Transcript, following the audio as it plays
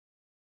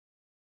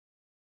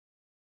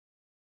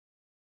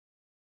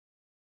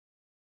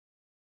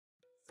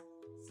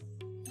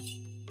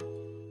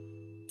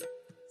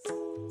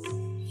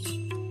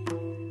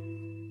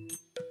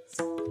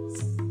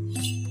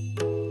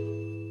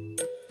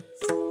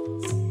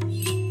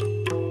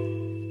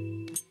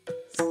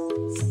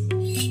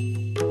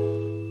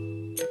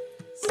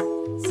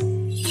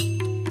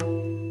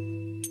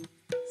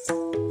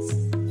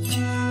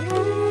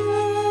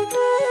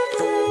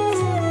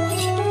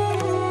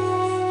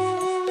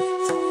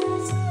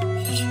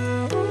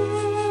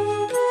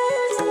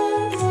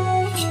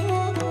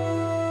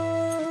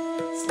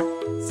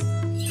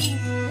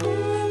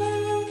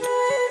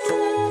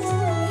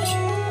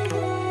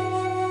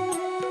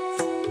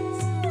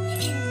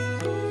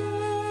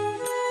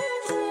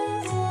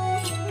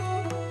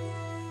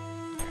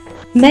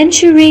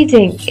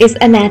Menstruating is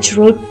a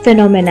natural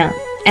phenomenon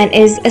and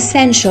is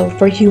essential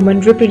for human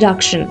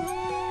reproduction.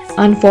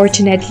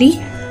 Unfortunately,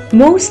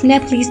 most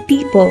Nepalese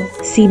people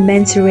see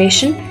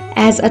menstruation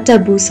as a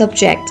taboo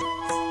subject.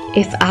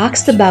 If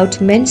asked about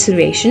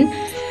menstruation,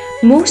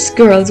 most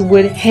girls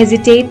would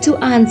hesitate to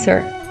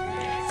answer.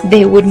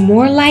 They would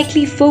more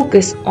likely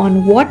focus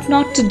on what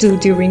not to do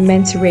during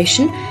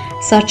menstruation,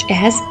 such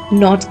as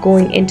not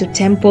going into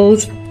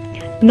temples,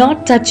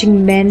 not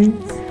touching men,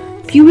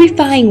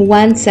 purifying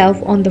oneself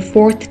on the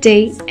fourth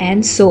day,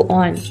 and so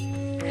on.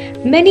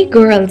 Many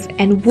girls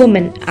and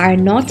women are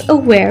not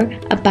aware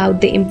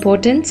about the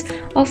importance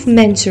of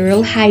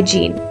menstrual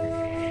hygiene.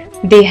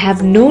 They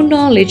have no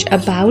knowledge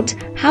about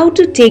how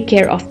to take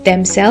care of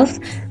themselves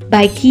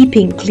by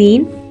keeping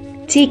clean,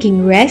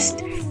 taking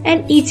rest,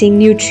 and eating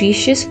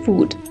nutritious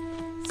food.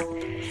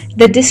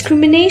 The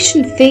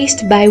discrimination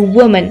faced by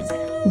women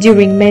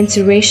during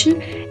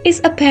menstruation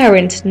is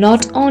apparent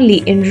not only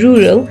in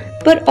rural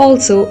but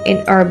also in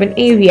urban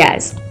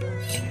areas.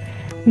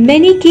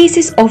 Many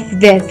cases of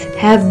death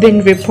have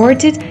been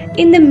reported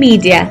in the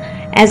media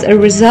as a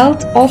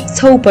result of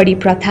Thopadi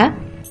Pratha,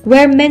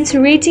 where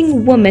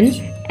menstruating women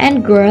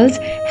and girls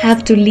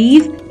have to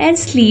live and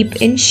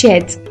sleep in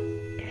sheds.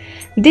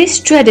 This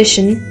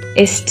tradition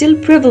is still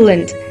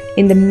prevalent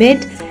in the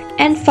mid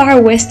and far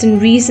western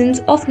regions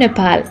of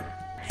Nepal.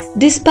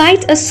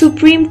 Despite a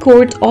Supreme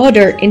Court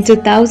order in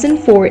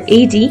 2004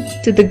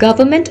 AD to the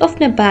government of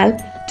Nepal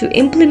to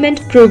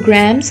implement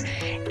programs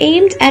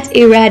aimed at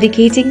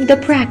eradicating the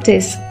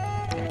practice.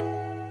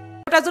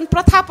 एउटा जुन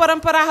प्रथा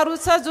परम्पराहरू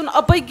छ जुन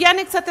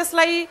अवैज्ञानिक छ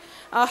त्यसलाई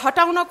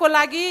हटाउनको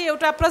लागि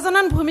एउटा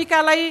प्रजनन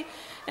भूमिकालाई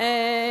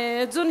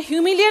जुन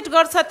humiliate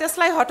गर्छ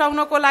त्यसलाई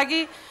हटाउनको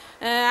लागि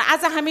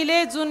आज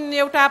हामीले जुन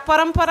एउटा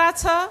परम्परा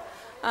छ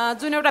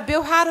जुन एउटा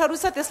व्यवहारहरू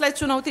छ त्यसलाई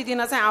चुनौती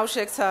दिन चाहिँ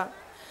आवश्यक छ।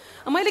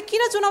 मैले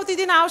किन चुनौती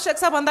दिन आवश्यक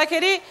छ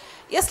भन्दाखेरि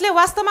यसले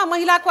वास्तवमा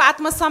महिलाको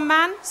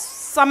आत्मसम्मान,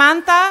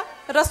 समानता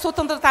र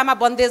स्वतन्त्रतामा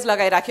बन्देज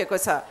लगाइराखेको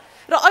छ।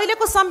 र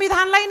अहिलेको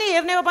संविधानलाई नै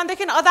हेर्ने हो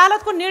भनेदेखि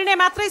अदालतको निर्णय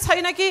मात्रै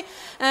छैन कि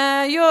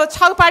यो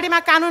छाउपाडीमा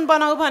कानुन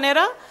बनाऊ भनेर।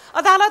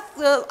 अदालत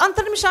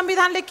अन्तरिम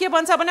संविधानले के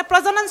भन्छ भने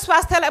प्रजनन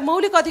स्वास्थ्यलाई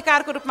मौलिक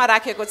अधिकारको रूपमा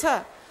राखेको छ।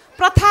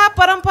 प्रथा,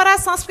 परम्परा,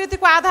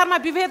 संस्कृतिको आधारमा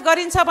विभेद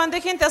गरिन्छ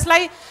भनेदेखि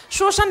त्यसलाई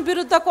शोषण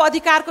विरुद्धको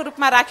अधिकारको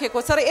रूपमा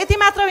राखेको छ। र यति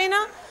मात्र होइन,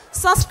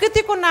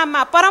 संस्कृतिको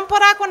नाममा,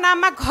 परम्पराको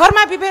नाममा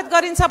घरमा विभेद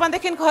गरिन्छ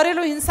भनेदेखि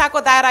घरेलु हिंसाको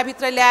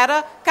दायराभित्र ल्याएर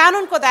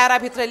कानुनको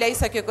दायराभित्र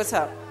ल्याइसकेको छ।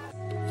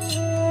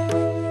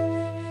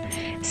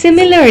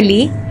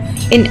 Similarly,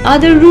 in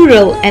other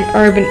rural and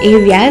urban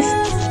areas,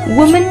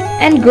 women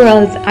and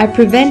girls are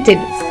prevented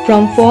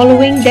from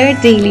following their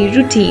daily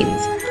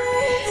routines.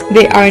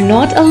 They are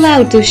not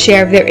allowed to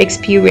share their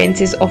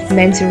experiences of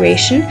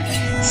menstruation,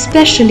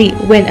 especially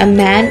when a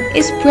man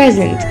is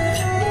present.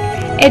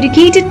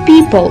 Educated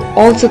people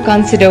also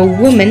consider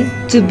women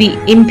to be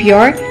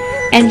impure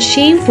and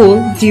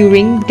shameful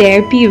during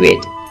their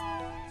period.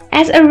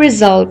 As a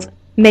result,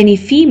 many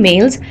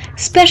females,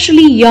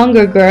 especially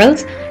younger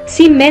girls,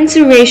 see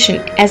menstruation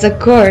as a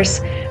curse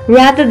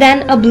rather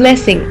than a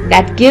blessing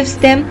that gives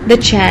them the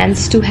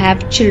chance to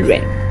have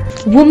children.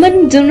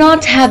 Women do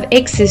not have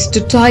access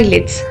to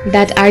toilets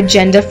that are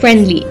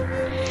gender-friendly,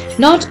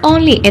 not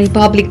only in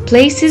public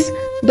places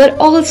but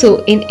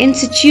also in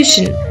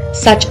institutions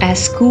such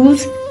as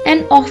schools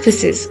and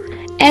offices,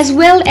 as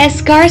well as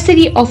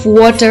scarcity of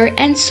water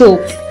and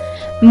soap.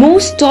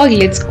 Most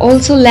toilets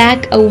also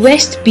lack a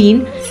waste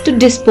bin to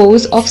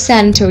dispose of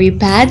sanitary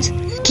pads,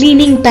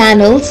 cleaning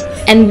panels,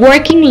 and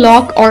working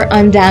lock or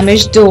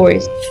undamaged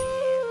doors.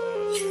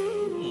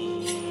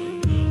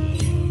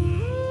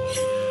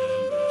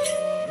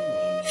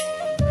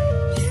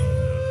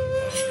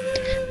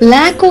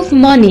 Lack of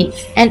money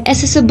and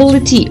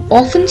accessibility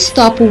often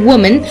stop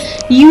women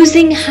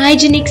using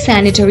hygienic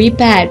sanitary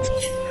pads.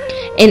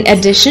 In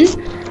addition,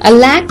 a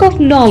lack of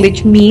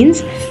knowledge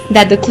means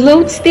that the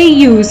clothes they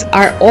use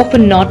are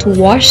often not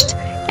washed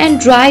and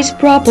dries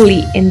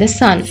properly in the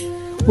sun,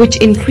 which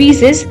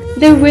increases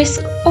the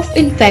risk of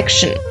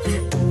infection.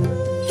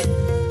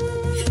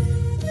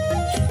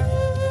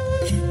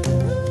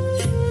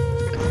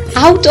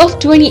 Out of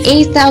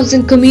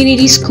 28,000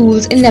 community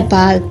schools in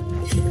Nepal,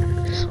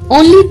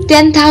 only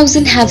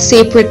 10,000 have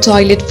separate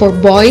toilet for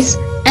boys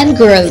and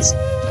girls.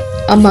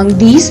 Among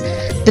these,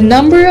 the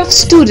number of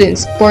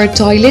students per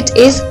toilet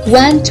is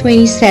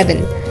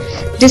 127,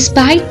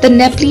 despite the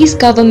Nepalese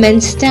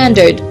government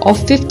standard of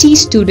 50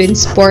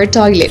 students per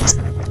toilet.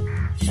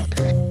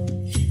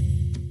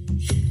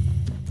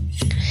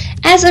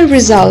 As a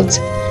result,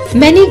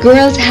 many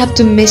girls have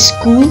to miss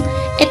school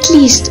at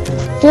least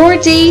 4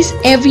 days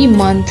every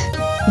month,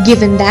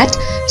 given that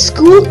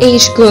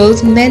school-age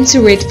girls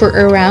menstruate for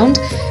around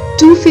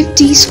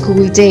 250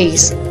 school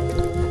days.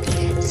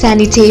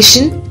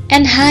 Sanitation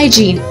and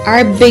hygiene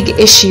are big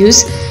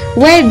issues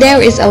where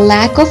there is a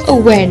lack of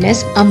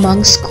awareness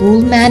among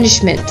school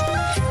management,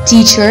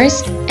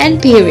 teachers,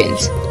 and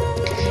parents.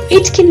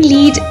 It can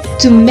lead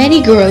to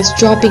many girls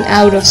dropping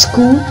out of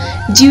school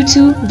due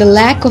to the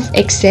lack of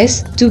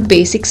access to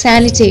basic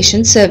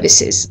sanitation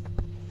services.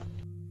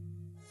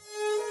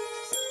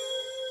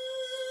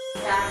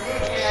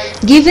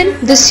 Given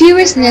the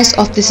seriousness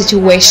of the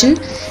situation,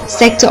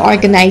 sector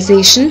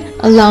organizations,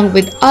 along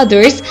with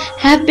others,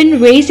 have been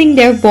raising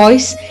their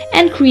voice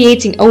and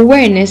creating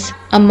awareness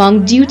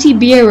among duty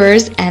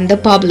bearers and the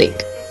public.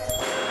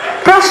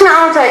 प्रश्न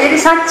आउँछ यदि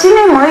साच्चै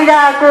नै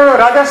महिलाको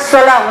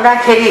रजस्वला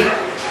हुँदाखेरि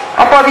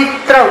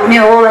अपवित्र हुने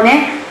हो भने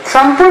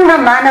सम्पूर्ण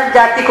मानव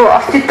जातिको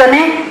अस्तित्व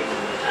नै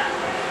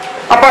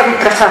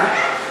अपवित्र छ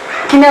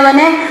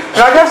किनभने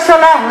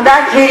रजस्वला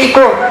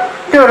हुँदाखेरिको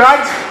त्यो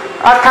रज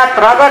अर्थात्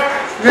रगत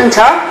जुन छ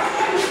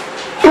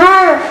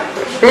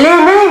त्योले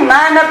नै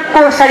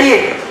मानवको शरीर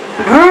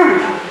भ्रूण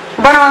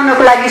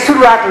बनाउनको लागि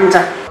सुरुवात हुन्छ.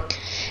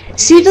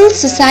 Civil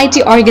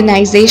society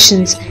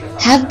organizations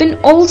have been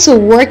also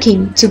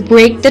working to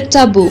break the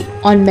taboo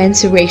on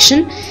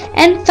menstruation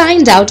and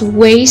find out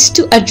ways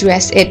to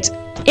address it.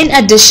 In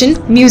addition,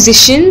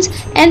 musicians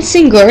and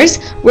singers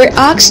were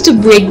asked to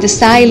break the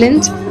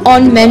silence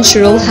on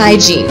menstrual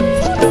hygiene.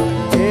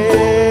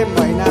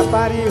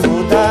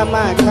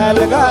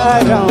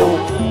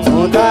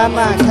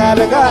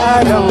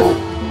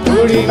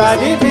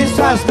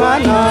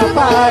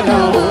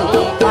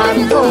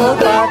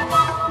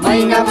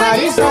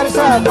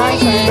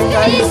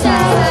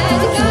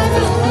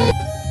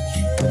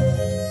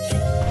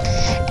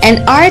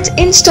 An art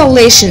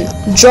installation,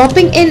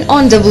 Dropping In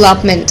on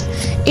Development,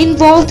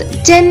 involved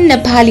 10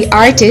 Nepali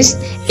artists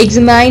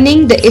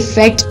examining the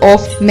effect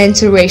of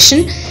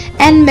menstruation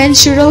and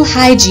menstrual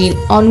hygiene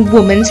on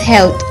women's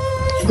health,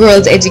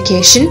 girls'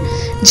 education,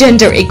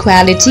 gender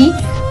equality,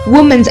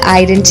 women's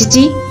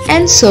identity,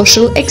 and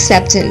social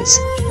acceptance.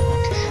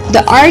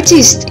 The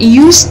artists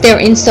used their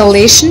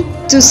installation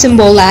to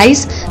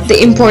symbolize the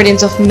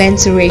importance of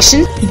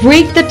menstruation,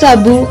 break the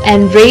taboo,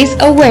 and raise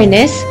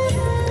awareness.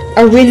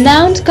 A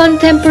renowned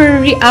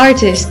contemporary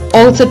artist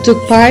also took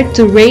part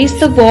to raise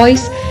the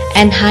voice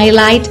and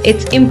highlight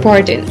its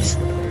importance.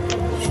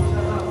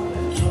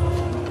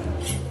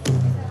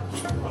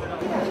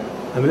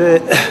 हामीले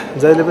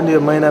जहिले पनि यो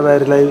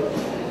महिनावारीलाई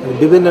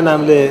विभिन्न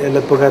नामले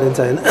यसलाई पुकारिन्छ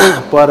हैन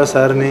पर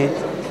सर्ने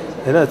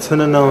हैन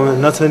छुन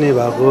नछुने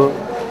भएको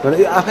भने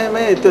यो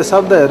आफैमै त्यो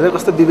शब्दहरुले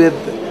कस्तो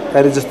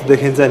विभेदकारी जस्तो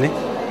देखिन्छ नि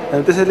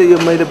अनि त्यसैले यो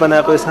मैले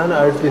बनाएको सानो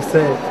आर्ट पिस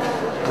चाहिँ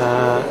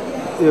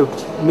यो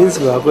मिन्स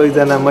भएको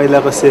एकजना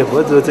महिलाको सेप हो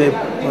जो चाहिँ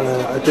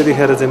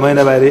त्यतिखेर चाहिँ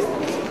महिनावारी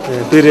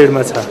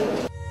पिरियडमा छ.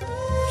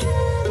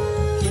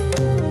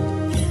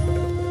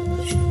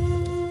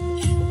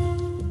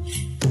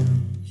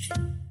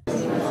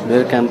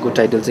 मेरो कामको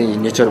टाइटल चाहिँ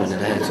नेचर भनेर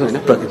राखेको छु हैन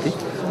प्रकृति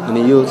अनि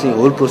यो चाहिँ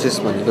होल प्रोसेस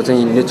भनेको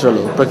चाहिँ नेचरल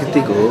हो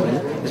प्राकृतिक हो हैन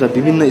यसमा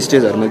विभिन्न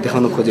स्टेजहरुमा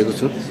देखाउन खोजेको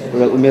छु.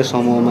 एउटा उमेर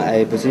समूहमा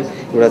आएपछि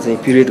एउटा चाहिँ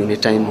पिरियड हुने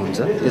टाइम हुन्छ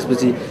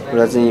त्यसपछि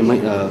एउटा चाहिँ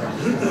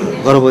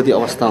गर्भवती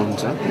अवस्था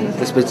हुन्छ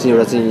त्यसपछि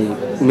एउटा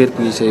चाहिँ उमेर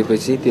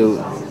पुगिसकेपछि त्यो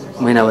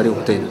महिनावारी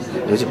हुँदैन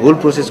भनेपछि होल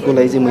प्रोसेसको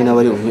लागि चाहिँ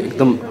महिनावारी हुनु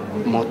एकदम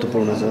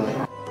महत्त्वपूर्ण छ.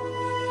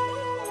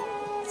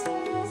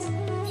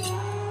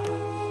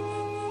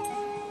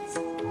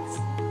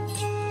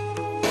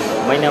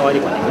 महिनावारी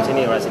भनेको चाहिँ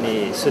नि एउटा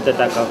चाहिँ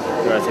शुद्धताको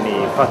एउटा चाहिँ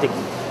प्रतीक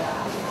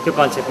त्यो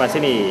कन्सेप्टमा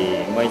चाहिँ नि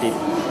मैले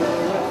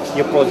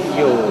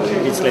यो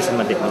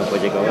इन्स्टलेसनमा देखाउन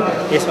खोजेको हो.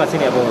 यसमा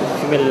चाहिँ अब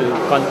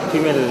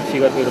फिमेल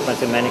फिगरको रूपमा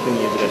चाहिँ म्यानिक्युन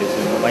युज गरेको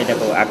छु.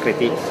 महिलाको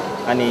आकृति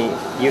अनि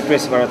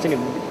युट्रेसबाट चाहिँ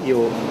यो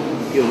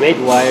रेड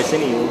वायर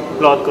चाहिँ यो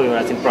क्लथको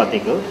एउटा चाहिँ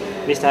प्रतीक हो.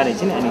 बिस्तारै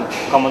चाहिँ अनि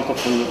कमलको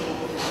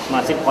फुलमा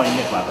चाहिँ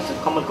परिणत भएको छ.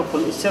 कमलको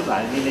फुल उत्सव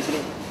हामीले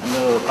चाहिँ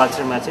हाम्रो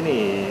कल्चरमा चाहिँ नि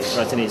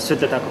एउटा चाहिँ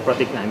शुद्धताको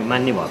प्रतीक हामी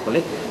मान्ने भएकोले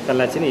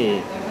त्यसलाई चाहिँ नि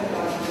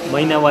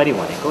महिनावारी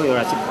भनेको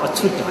एउटा चाहिँ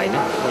अछुत होइन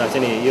एउटा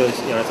चाहिँ यो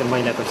एउटा चाहिँ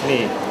महिलाको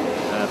चाहिँ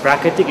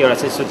प्राकृतिक एउटा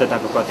चाहिँ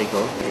शुद्धताको प्रतीक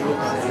हो.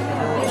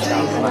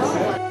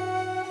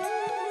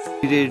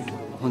 पिरियड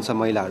हुन्छ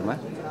महिलाहरुमा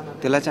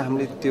त्यसलाई चाहिँ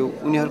हामीले त्यो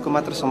उनीहरुको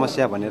मात्र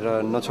समस्या भनेर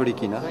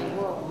नछोडिकिन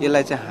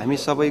यसलाई चाहिँ हामी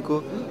सबैको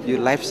यो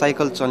लाइफ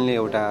साइकल चल्ने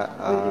एउटा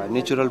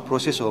नेचुरल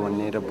प्रोसेस हो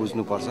भनेर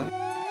बुझ्नु पर्छ.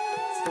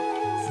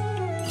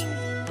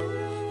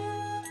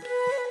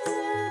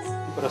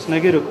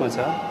 प्रश्नकै रूपमा छ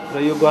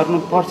र यो गर्नु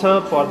पर्छ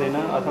पर्दैन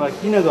अथवा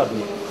किन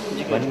गर्ने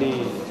भन्ने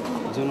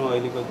जुन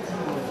अहिलेको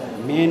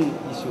मेन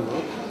इस्यु हो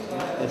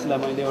यसलाई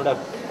मैले एउटा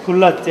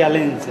खुल्ला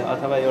च्यालेन्ज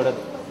अथवा एउटा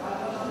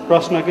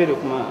प्रश्नकै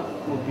रूपमा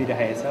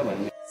उभिरहेछ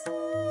भन्ने.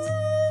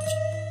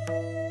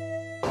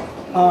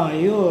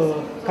 यो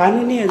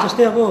कानुनी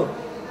जस्तै अब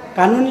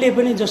कानुनले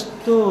पनि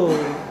जस्तो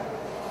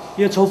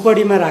यो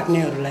छौपडीमा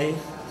राख्नेहरूलाई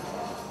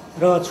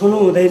र छुनु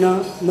हुँदैन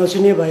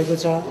नछुने भएको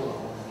छ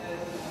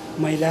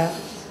महिला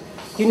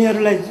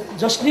तिनीहरूलाई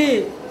जसले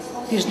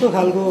त्यस्तो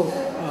खालको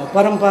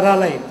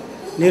परम्परालाई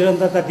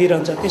निरन्तरता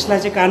दिइरहन्छ त्यसलाई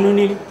चाहिँ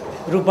कानुनी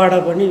रूपबाट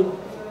पनि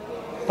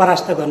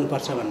परास्त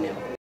गर्नुपर्छ भन्ने हो।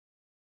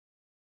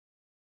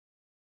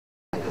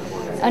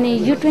 अनि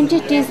यो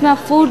 28 डेजमा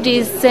 4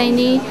 डेज चाहिँ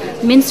नि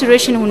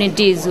मेन्स्ट्रुएसन हुने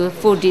डेज हो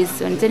 4 डेज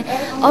भन्छ नि।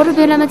 अरू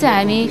बेलामा चाहिँ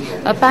हामी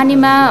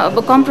पानीमा अब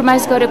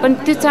कम्प्रोमाइज गरे पनि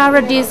त्यो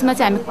 4 डेजमा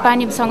चाहिँ हामी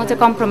पानीसँग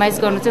चाहिँ कम्प्रोमाइज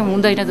गर्नु चाहिँ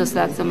हुँदैन जस्तो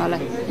लाग्छ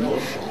मलाई।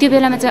 त्यो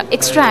बेलामा चाहिँ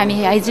एक्स्ट्रा हामी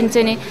हाइजिन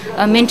चाहिँ नि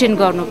मेन्टेन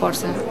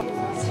गर्नुपर्छ।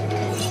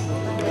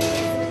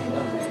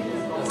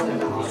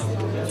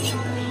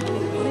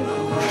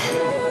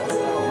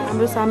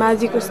 हाम्रो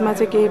सामाजिक उसमा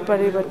चाहिँ केही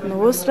परिवर्तन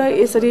होस् र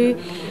यसरी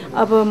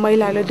अब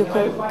महिलाहरूले दुःख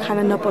खान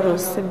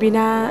नपरोस्,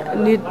 बिना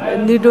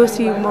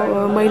निर्दोषी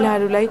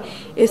महिलाहरूलाई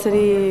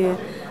यसरी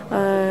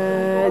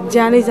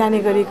जाने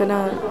गरिकन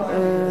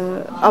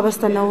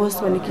अवस्था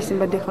नहोस् भन्ने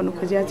किसिममा देखाउन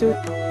खोजेको छु।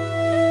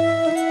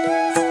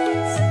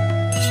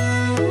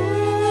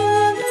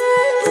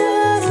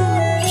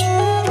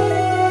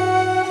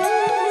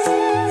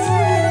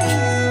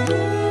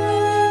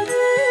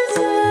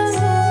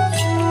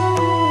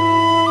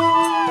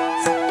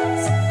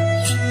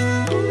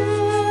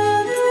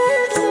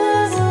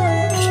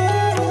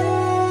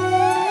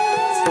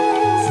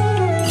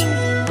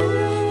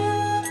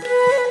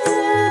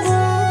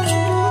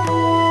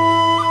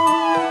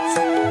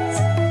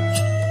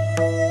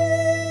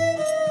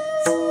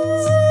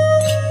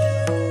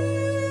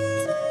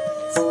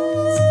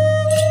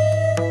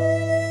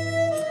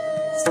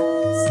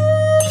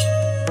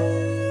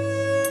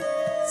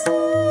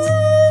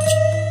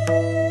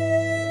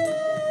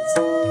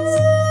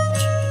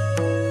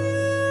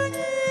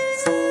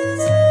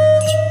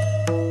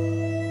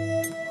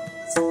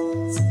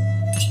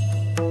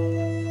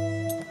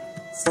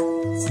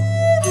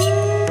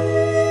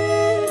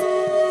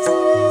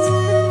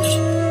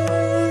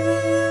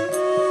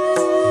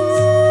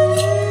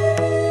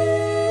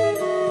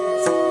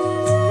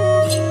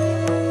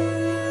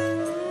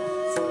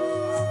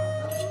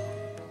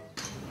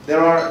 There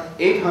are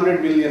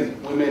 800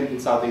 million women in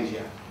South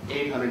Asia.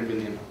 800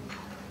 million.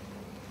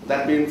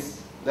 That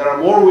means there are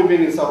more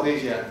women in South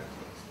Asia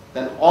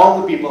than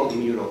all the people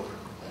in Europe.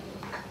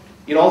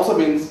 It also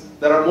means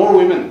there are more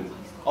women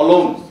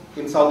alone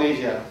in South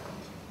Asia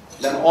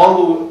than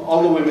all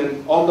the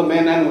women, all the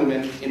men and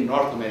women in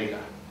North America.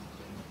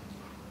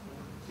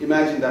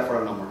 Imagine that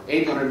for a number.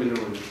 800 million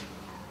women.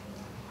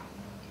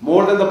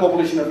 More than the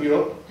population of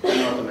Europe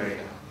and North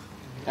America.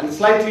 And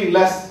slightly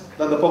less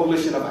than the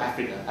population of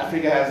Africa.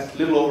 Africa has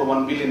little over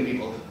 1 billion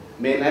people,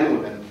 men and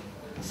women.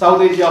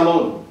 South Asia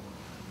alone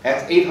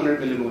has 800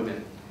 million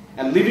women.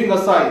 And leaving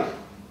aside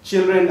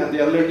children and the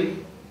elderly,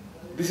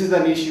 this is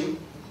an issue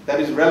that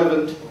is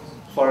relevant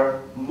for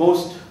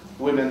most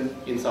women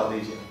in South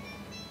Asia.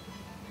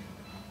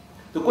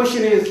 The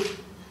question is,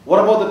 what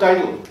about the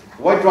title?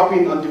 Why drop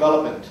in on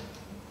development?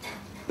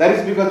 That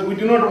is because we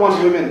do not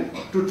want women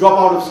to drop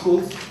out of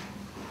schools,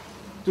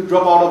 to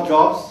drop out of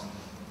jobs,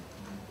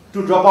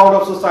 to drop out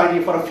of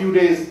society for a few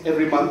days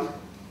every month,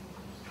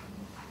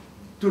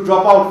 to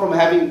drop out from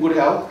having good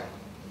health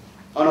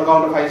on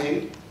account of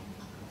hygiene,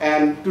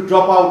 and to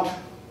drop out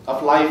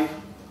of life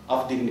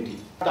of dignity.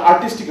 The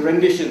artistic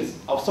renditions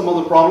of some of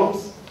the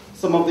problems,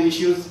 some of the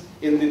issues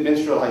in the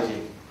menstrual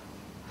hygiene.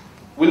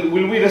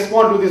 Will we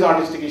respond to these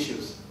artistic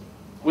issues?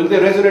 Will they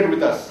resonate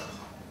with us?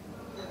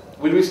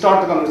 Will we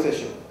start the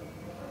conversation?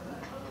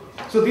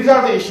 So these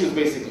are the issues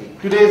basically.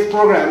 Today's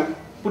program,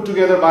 put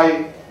together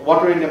by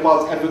Water in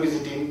Nepal's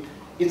advocacy team,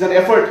 is an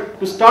effort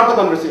to start the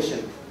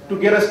conversation, to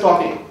get us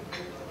talking,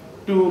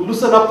 to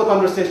loosen up the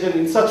conversation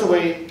in such a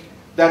way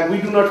that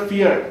we do not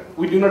fear,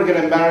 we do not get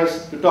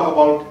embarrassed to talk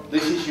about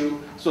this issue.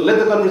 So let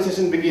the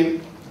conversation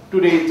begin.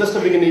 Today is just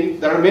a beginning.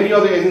 There are many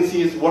other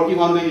agencies working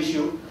on the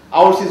issue.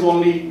 Ours is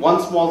only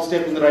one small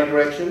step in the right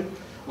direction.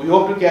 We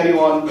hope to carry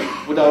on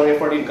with our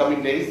effort in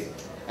coming days.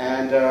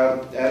 And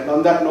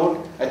on that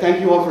note, I thank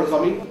you all for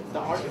coming.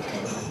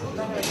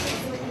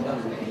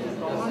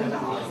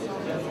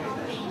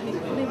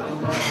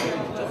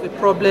 The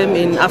problem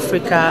in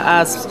Africa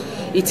as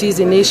it is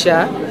in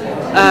Asia.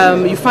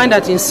 You find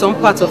that in some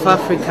parts of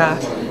Africa,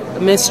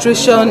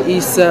 menstruation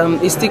is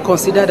still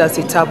considered as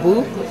a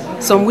taboo.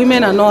 Some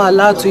women are not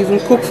allowed to even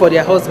cook for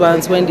their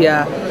husbands when they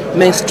are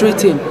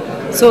menstruating.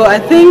 So I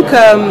think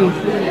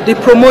the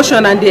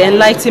promotion and the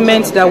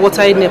enlightenment that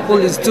Water in Nepal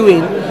is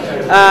doing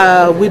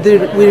with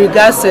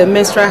regards to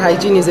menstrual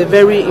hygiene is a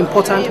very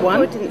important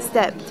one. Important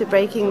step to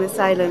breaking the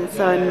silence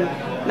on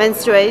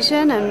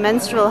menstruation and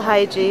menstrual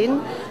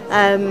hygiene.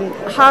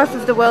 Half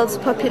of the world's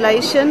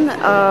population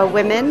are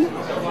women,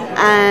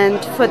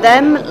 and for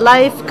them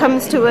life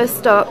comes to a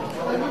stop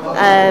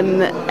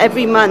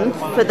every month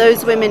for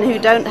those women who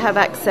don't have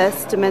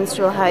access to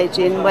menstrual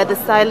hygiene, where the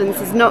silence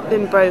has not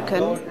been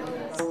broken.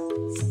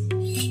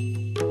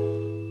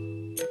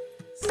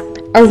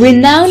 A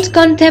renowned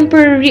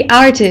contemporary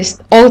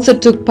artist also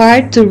took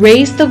part to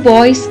raise the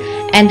voice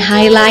and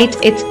highlight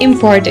its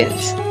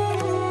importance.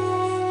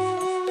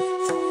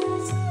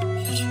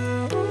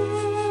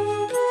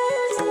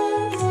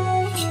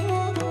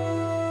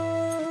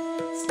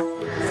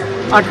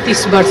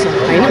 अड़तीस वर्ष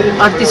हैन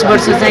 38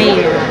 वर्ष चाहिँ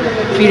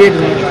period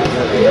हुने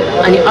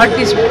अनि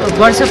 38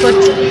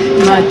 वर्षपछि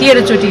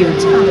 13 चोटि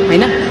हुन्छ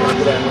हैन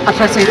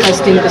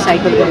 1827 दिनको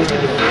साइकल गरे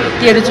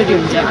 13 चोटि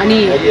हुन्छ अनि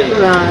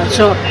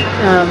सो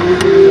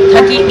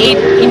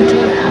 38 इन्टु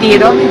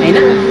 13 हैन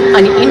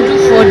अनि इन्टु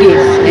 4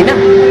 डेज हैन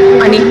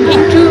अनि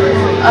इन्टु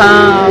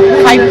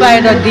 5 बाय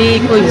द डे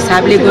को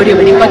हिसाबले गर्यो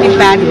भने कति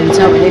प्याड हुन्छ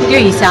भने त्यो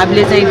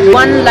हिसाबले चाहिँ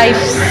 1 लाइफ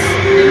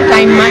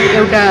टाइममा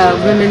एउटा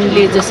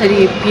वुमेनले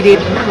जसरी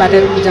पिरियडबाट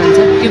जान्छ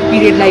त्यो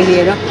पिरियडलाई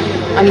लिएर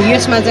अनि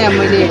यसमा चाहिँ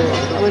मैले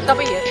अब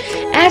तपाई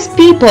As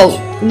people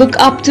look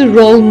up to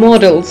role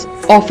models,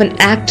 often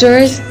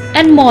actors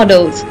and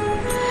models,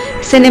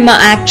 cinema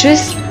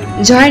actress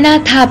Jharna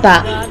Thapa,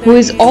 who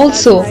is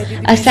also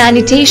a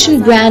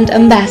sanitation brand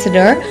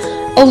ambassador,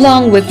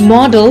 along with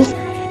models,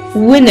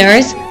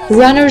 winners,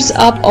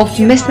 runners-up of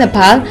Miss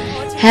Nepal,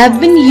 have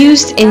been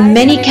used in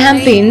many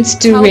campaigns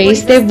to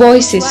raise their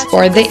voices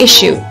for the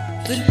issue.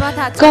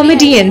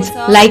 Comedians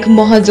like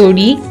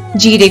Mahajodi,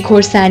 Jire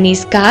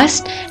Khorsani's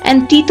cast,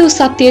 and Tito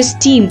Satya's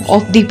team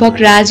of Deepak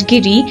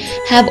Rajgiri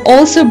have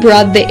also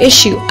brought the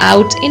issue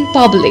out in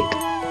public.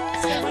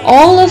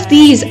 All of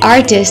these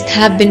artists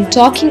have been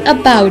talking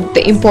about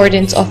the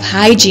importance of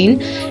hygiene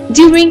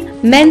during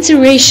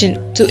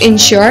menstruation to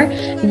ensure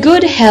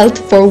good health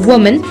for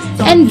women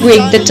and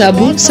break the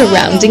taboo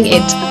surrounding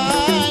it.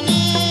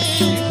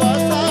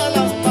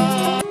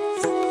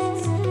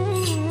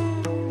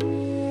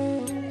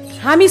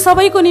 हामी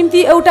सबैको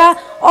निम्ति एउटा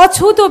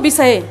अछुतो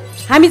विषय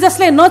हामी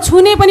जसले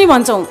नछुने पनि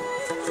भन्छौं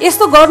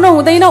यस्तो गर्नु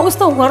हुँदैन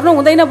उस्तो गर्नु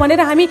हुँदैन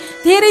भनेर हामी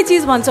धेरै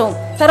चीज भन्छौं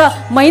तर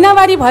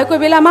महिनावारी भएको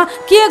बेलामा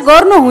के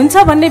गर्नु हुन्छ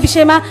भन्ने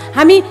विषयमा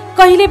हामी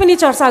कहिले पनि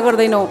चर्चा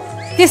गर्दैनौं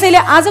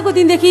त्यसैले आजको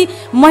दिनदेखि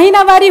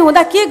महिनावारी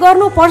हुँदा के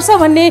गर्नु पर्छ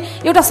भन्ने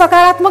एउटा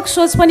सकारात्मक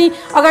सोच पनि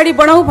अगाडि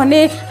बढाउँ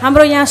भन्ने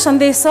हाम्रो यहाँ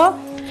सन्देश छ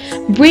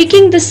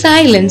Breaking the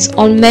silence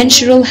on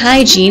menstrual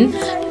hygiene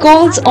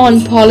calls on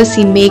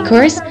policy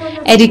makers,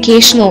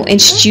 educational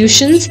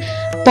institutions,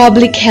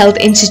 public health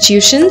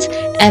institutions,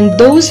 and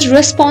those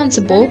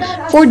responsible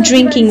for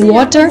drinking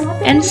water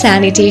and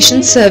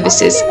sanitation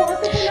services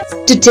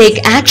to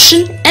take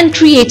action and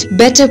create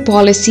better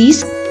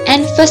policies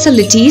and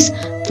facilities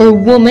for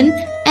women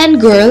and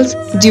girls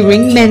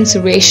during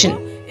menstruation.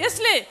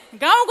 यसले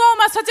गाउँ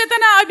गाउँमा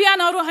सचेतना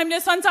अभियानहरू हामीले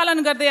सञ्चालन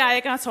गर्दै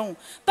आएका छौं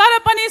तर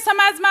पनि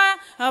समाजमा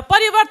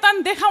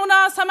परिवर्तन देखाउन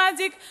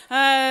सामाजिक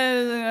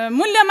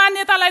मूल्य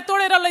मान्यतालाई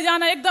तोडेर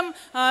लैजान एकदम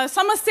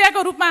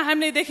समस्याको रूपमा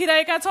हामीले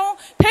देखिरहेका छौं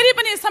फेरि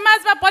पनि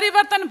समाजमा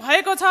परिवर्तन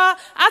भएको छ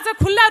आज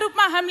खुल्ला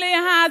रूपमा हामीले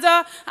यहाँ आज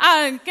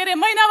के रे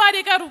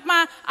महिनावारीका रूपमा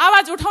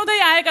आवाज उठाउँदै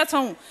आएका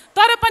छौं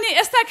तर पनि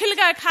यस्ता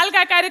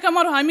खालका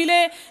कार्यक्रमहरू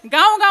हामीले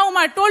गाउँ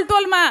गाउँमा टोल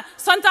टोलमा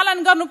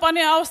सञ्चालन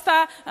गर्नुपर्ने अवस्था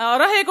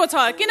रहेको छ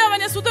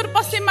किनभने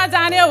सुदूरपश्चिममा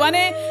जाने हो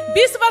भने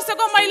 20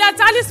 वर्षको महिला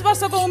 40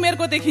 वर्षको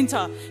उमेरको देखिन्छ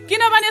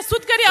किनभने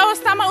सुत्केरी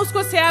अवस्थामा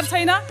उसको स्याहार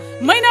छैन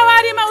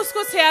महिनावारीमा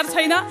उसको स्याहार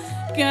छैन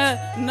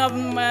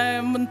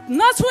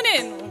नछुने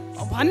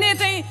भन्ने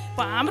चाहिँ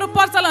हाम्रो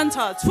प्रचलन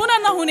छ छुन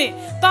नहुने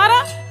तर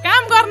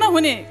काम गर्न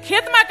हुने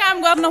खेतमा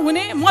काम गर्न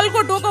हुने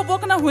मलको डोको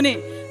बोक्न हुने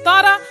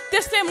तर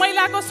त्यसले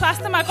महिलाको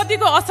स्वास्थ्यमा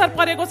कतिको असर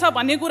परेको छ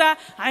भन्ने कुरा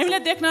हामीले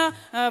देख्न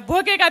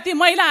भोगेका ती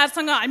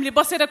महिलाहरूसँग हामीले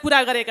बसेर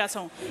कुरा गरेका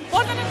छौं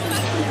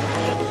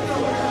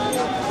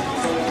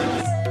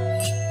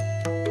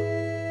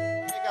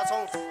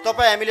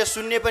तपाई हामीले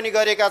सुन्ने पनि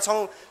गरेका छौं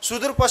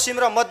सुदूरपश्चिम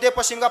र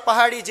मध्यपश्चिमका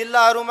पहाडी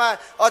जिल्लाहरूमा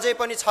अझै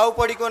पनि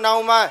छाउपडीको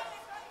नाउँमा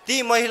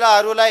ती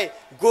महिलाहरूलाई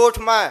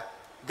गोठमा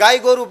गाई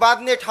गोरु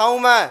बाँध्ने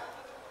ठाउँमा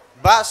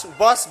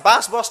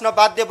बास बस्न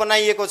बाध्य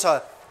बनाइएको छ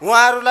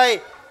उहाँहरूलाई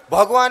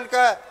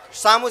भगवानका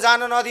सामु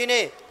जान नदिने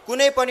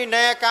कुनै पनि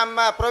नयाँ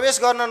काममा प्रवेश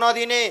गर्न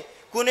नदिने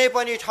कुनै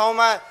पनि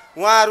ठाउँमा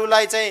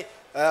उहाँहरूलाई चाहिँ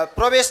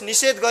प्रवेश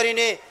निषेध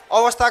गरिने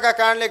अवस्थाका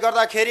कारणले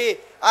गर्दाखेरि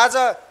आज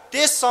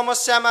त्यस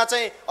समस्यामा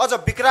चाहिँ अझ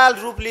विकराल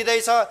रूप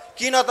लिँदैछ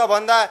किन त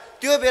भन्दा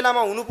त्यो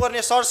बेलामा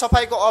हुनुपर्ने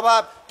सरसफाइको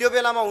अभाव त्यो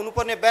बेलामा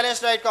हुनुपर्ने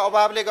ब्यालेन्स डाइटको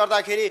अभावले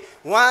गर्दाखेरि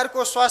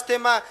उहाँहरूको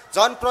स्वास्थ्यमा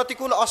झन्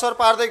प्रतिकूल असर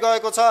पार्दै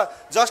गएको छ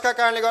जसका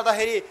कारणले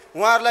गर्दाखेरि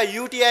उहाँहरूलाई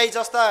युटिआई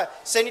जस्ता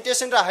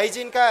सेनिटेसन र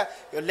हाइजिनका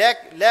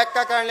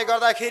ल्याकका कारणले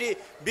गर्दाखेरि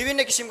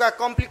विभिन्न किसिमका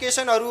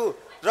कम्प्लिकेसनहरू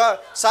र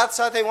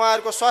साथसाथै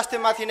उहाँहरूको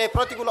स्वास्थ्यमाथि नै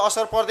प्रतिकूल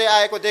असर पर्दै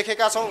आएको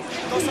देखेका छौं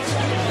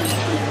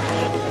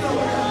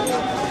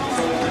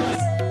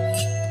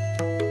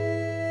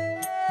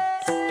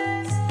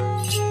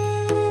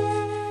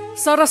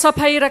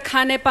सरसफाई र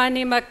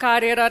खानेपानीमा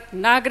कार्यरत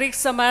नागरिक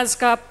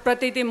समाजका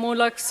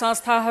प्रतिनिधिमूलक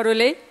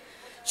संस्थाहरूले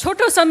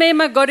छोटो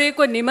समयमा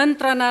गरिएको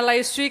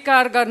निमन्त्रणालाई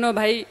स्वीकार गर्नु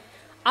भई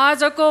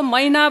आजको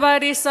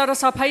महिनावारी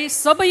सरसफाई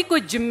सबैको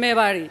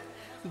जिम्मेवारी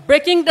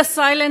breaking the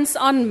silence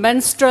on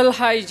menstrual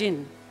hygiene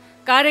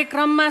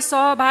कार्यक्रममा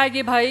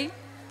सहभागी भई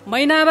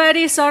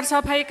महिनावारी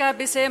सरसफाइका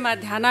विषयमा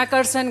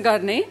ध्यानाकर्षण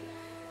गर्ने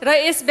र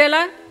यसबेला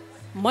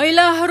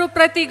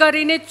महिलाहरूप्रति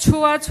गरिने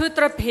छुवाछुत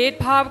र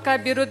भेदभावका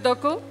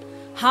विरुद्धको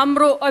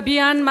हाम्रो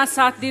अभियानमा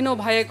साथ दिनु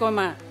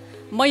भएकोमा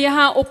म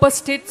यहाँ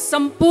उपस्थित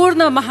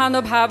सम्पूर्ण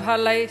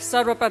महानुभावहरूलाई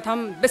सर्वप्रथम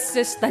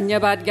विशेष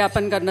धन्यवाद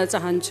ज्ञापन गर्न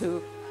चाहन्छु।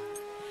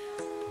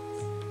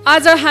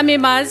 आज हामी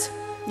माझ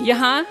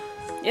यहाँ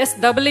यस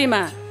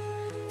दबलीमा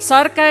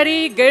सरकारी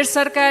गैर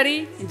सरकारी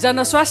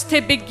जनस्वास्थ्य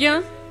विज्ञ,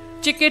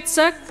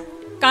 चिकित्सक,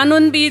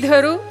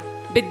 कानुनविदहरू,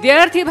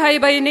 विद्यार्थी भाइ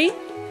बहिनी,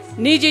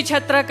 निजी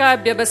क्षेत्रका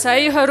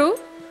व्यवसायीहरू,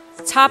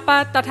 छापा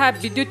तथा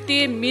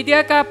विद्युतीय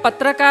मिडियाका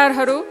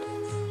पत्रकारहरू,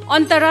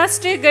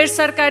 अन्तर्राष्ट्रिय गैर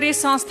सरकारी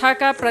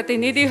संस्थाका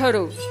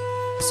प्रतिनिधिहरू,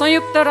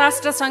 संयुक्त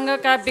राष्ट्र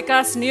सङ्घका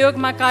विकास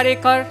नियोगमा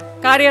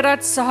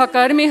कार्यरत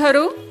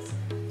सहकर्मीहरू,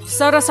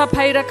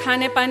 सरसफाई र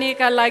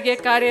खानेपानीका लागि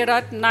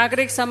कार्यरत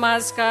नागरिक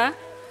समाजका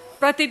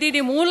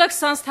प्रतिनिधिमूलक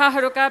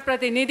संस्थाहरूका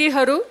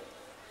प्रतिनिधिहरू,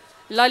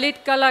 ललित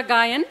कला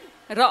गायन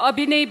र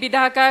अभिनय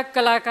विधाका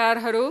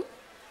कलाकारहरू,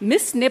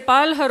 मिस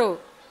नेपालहरू,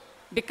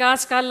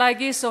 विकासका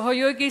लागि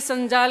सहयोगी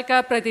सञ्जालका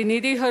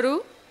प्रतिनिधिहरू,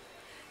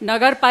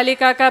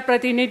 नगरपालिकाका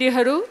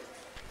प्रतिनिधिहरू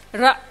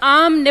र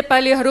आम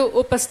नेपालीहरू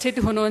उपस्थित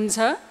हुनुहुन्छ।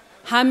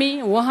 हामी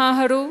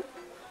उहाँहरू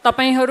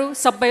तपाईहरू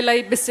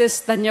सबैलाई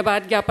विशेष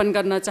धन्यवाद ज्ञापन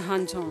गर्न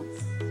चाहन्छौँ।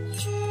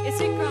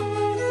 यसै क्रममा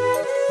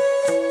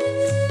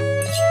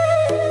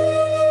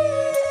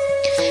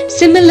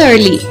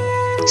Similarly,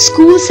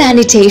 school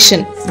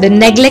sanitation, the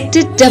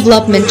neglected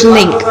development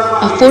link,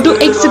 a photo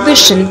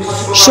exhibition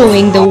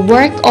showing the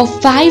work of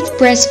 5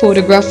 press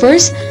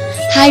photographers,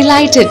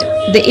 highlighted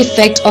the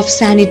effect of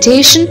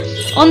sanitation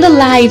on the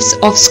lives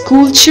of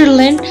school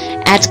children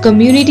at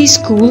community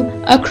school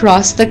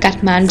across the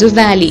Kathmandu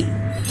Valley.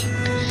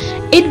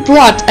 It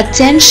brought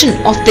attention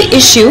of the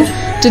issue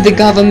to the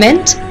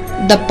government,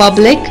 the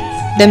public,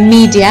 the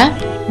media,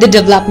 the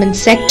development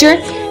sector,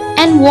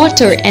 and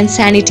water and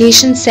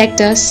sanitation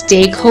sector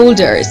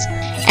stakeholders,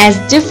 as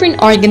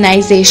different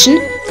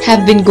organizations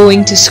have been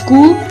going to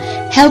school,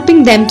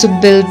 helping them to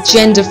build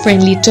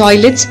gender-friendly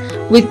toilets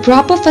with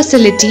proper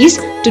facilities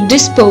to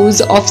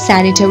dispose of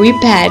sanitary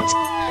pads.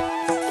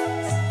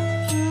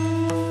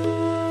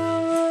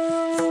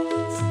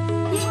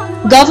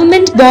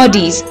 Government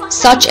bodies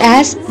such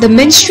as the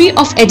Ministry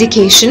of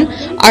Education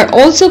are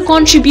also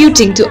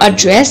contributing to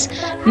address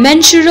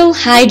menstrual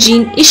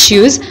hygiene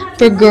issues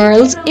for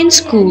girls in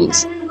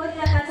schools.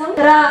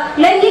 र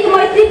लैङ्गिक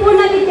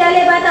मैत्रीपूर्ण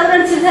विद्यालय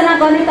वातावरण सृजना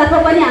गर्नेतर्फ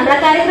पनि हाम्रा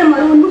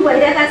कार्यक्रमहरू उन्मुख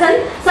भइरहेका छन्।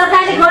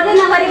 सरकारले गर्दै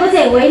नगरेको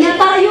चाहिँ होइन,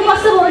 तर यो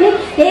कस्तो हो भने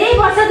धेरै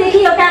वर्षदेखि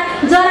एउटा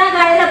जरा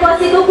गाडेर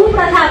बसेको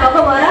कुप्रथा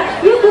भएको भएर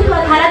यो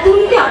कुप्रथालाई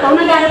तुरुन्तै हटाउन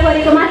गाह्रो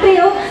परेको मात्रै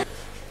हो।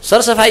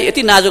 सरसफाई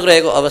यति नाजुक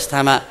रहेको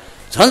अवस्थामा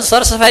झन्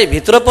सरसफाई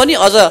भित्र पनि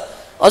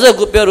अझ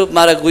गुप्य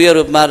रूपमा र गुह्य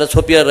रूपमा र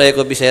छोपिएर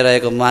रहेको विषय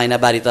रहेको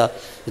महिनावारी त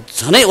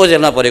झनै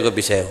ओझेलमा परेको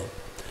विषय हो।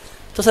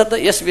 तसर्थ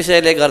यस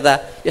विषयले गर्दा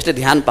यसले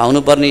ध्यान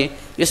पाउनुपर्ने,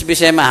 यस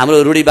विषयमा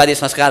हाम्रो रूढिवादी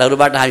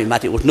संस्कारहरूबाट हामी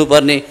माथि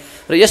उठ्नुपर्ने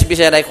र यस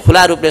विषयलाई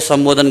खुला रूपले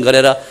सम्बोधन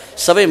गरेर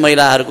सबै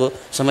महिलाहरूको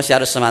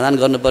समस्याहरू समाधान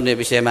गर्नुपर्ने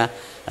विषयमा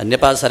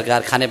नेपाल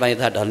सरकार खानेपानी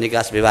तथा ढल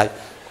निकास विभाग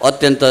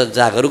अत्यन्त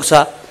जागरुक छ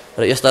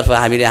र यसतर्फ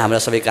हामीले हाम्रा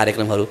सबै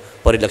कार्यक्रमहरू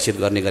परिलक्षित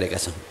गर्ने गरेका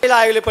छौँ। महिला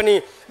आयोगले पनि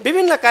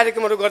विभिन्न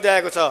कार्यक्रमहरू गर्दै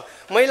आएको छ।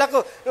 महिलाको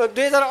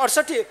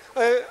 2068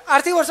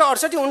 आर्थिक वर्ष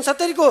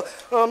 68-69 को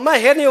मा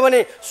हेर्ने हो भने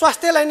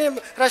स्वास्थ्यलाई नै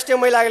राष्ट्रिय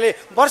महिला आयोगले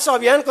वर्ष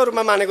अभियानको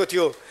रूपमा मानेको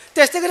थियो।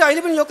 त्यस्तै गरी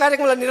अहिले पनि यो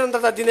कार्यक्रमलाई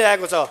निरन्तरता दिँदै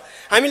आएको छ।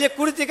 हामीले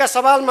कुरीतिका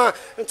सवालमा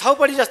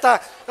छाउपडी जस्ता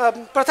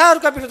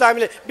प्रथाहरूका विरुद्ध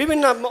हामीले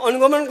विभिन्न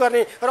अनुगमन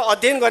गर्ने र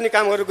अध्ययन गर्ने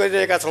कामहरू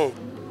गरिरहेका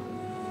छौँ।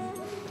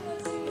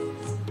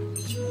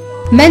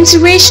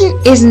 Menstruation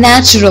is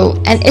natural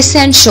and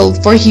essential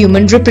for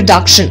human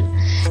reproduction.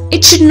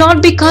 It should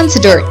not be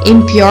considered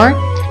impure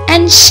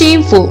and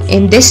shameful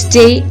in this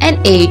day and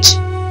age.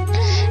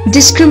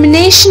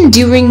 Discrimination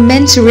during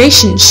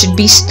menstruation should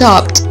be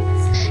stopped.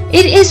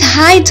 It is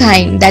high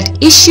time that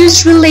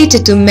issues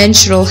related to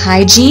menstrual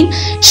hygiene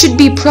should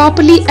be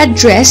properly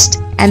addressed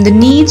and the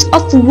needs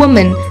of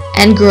women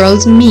and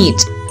girls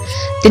meet.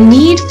 The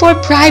need for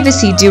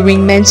privacy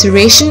during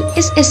menstruation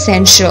is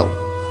essential.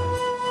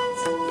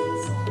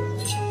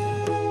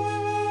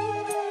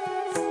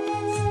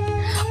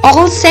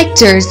 All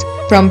sectors,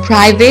 from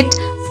private,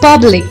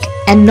 public,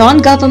 and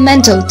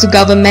non-governmental to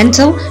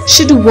governmental,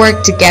 should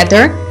work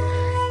together,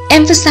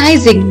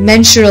 emphasizing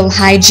menstrual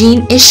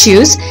hygiene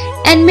issues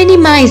and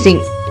minimizing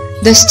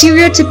the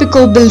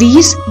stereotypical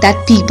beliefs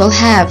that people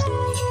have.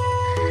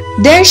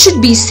 There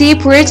should be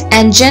separate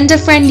and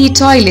gender-friendly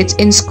toilets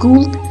in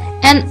school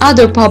and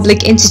other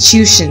public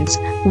institutions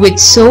with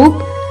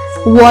soap,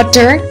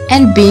 water,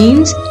 and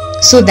beans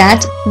so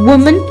that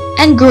women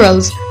and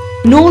girls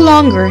no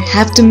longer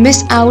have to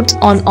miss out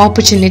on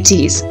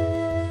opportunities.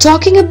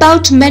 Talking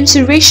about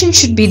menstruation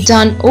should be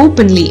done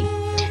openly.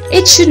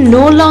 It should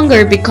no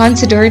longer be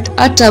considered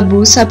a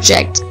taboo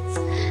subject.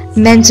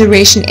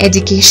 Menstruation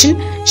education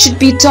should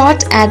be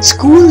taught at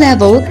school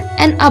level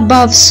and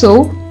above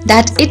so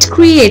that it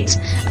creates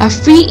a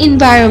free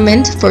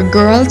environment for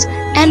girls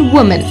and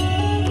women.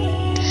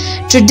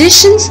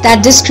 Traditions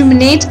that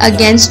discriminate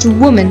against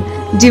women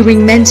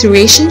during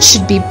menstruation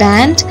should be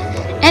banned,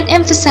 and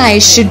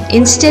emphasis should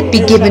instead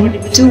be given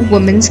to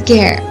women's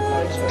care.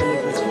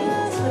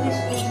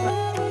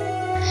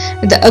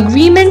 The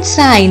agreement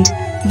signed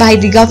by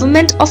the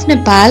government of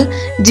Nepal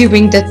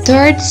during the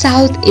 3rd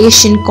South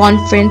Asian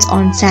Conference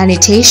on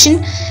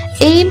Sanitation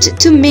aimed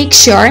to make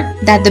sure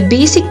that the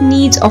basic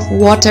needs of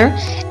water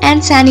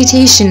and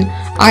sanitation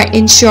are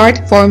ensured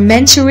for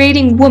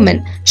menstruating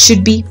women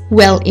should be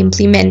well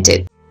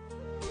implemented.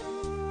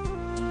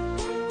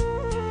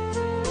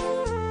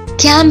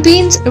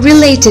 Campaigns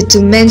related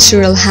to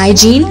menstrual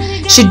hygiene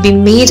should be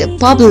made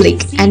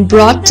public and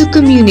brought to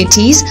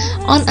communities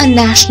on a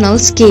national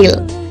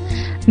scale.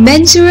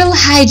 Menstrual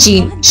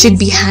hygiene should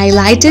be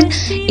highlighted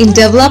in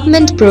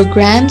development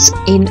programs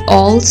in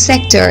all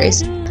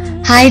sectors.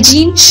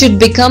 Hygiene should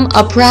become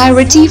a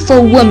priority for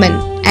women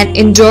and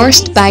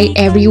endorsed by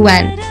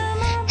everyone.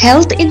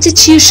 Health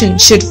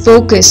institutions should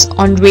focus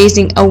on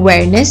raising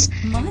awareness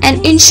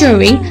and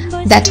ensuring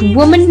that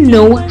women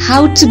know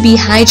how to be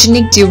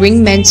hygienic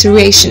during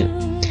menstruation.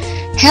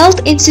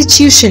 Health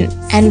institutions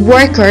and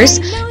workers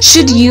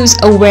should use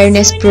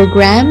awareness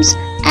programs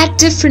at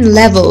different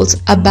levels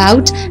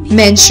about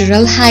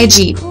menstrual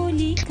hygiene.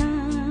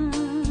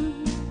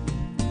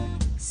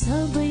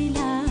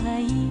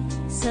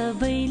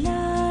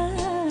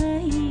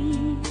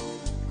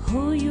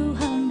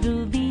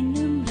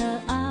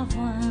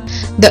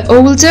 The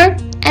older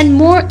and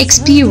more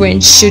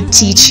experienced should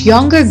teach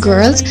younger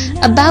girls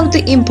about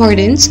the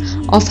importance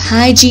of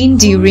hygiene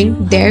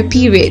during their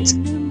periods.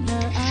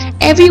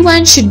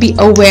 Everyone should be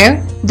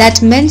aware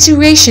that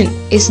menstruation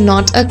is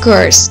not a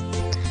curse.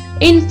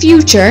 In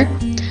future,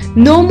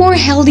 no more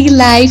healthy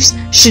lives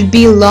should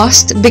be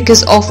lost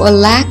because of a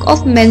lack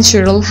of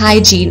menstrual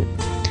hygiene.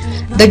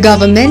 The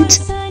government,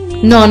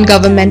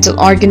 non-governmental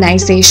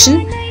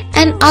organization,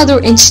 and other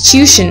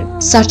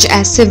institutions such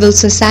as civil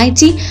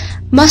society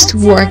must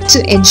work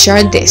to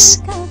ensure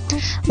this.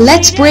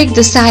 Let's break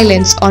the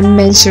silence on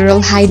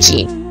menstrual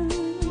hygiene.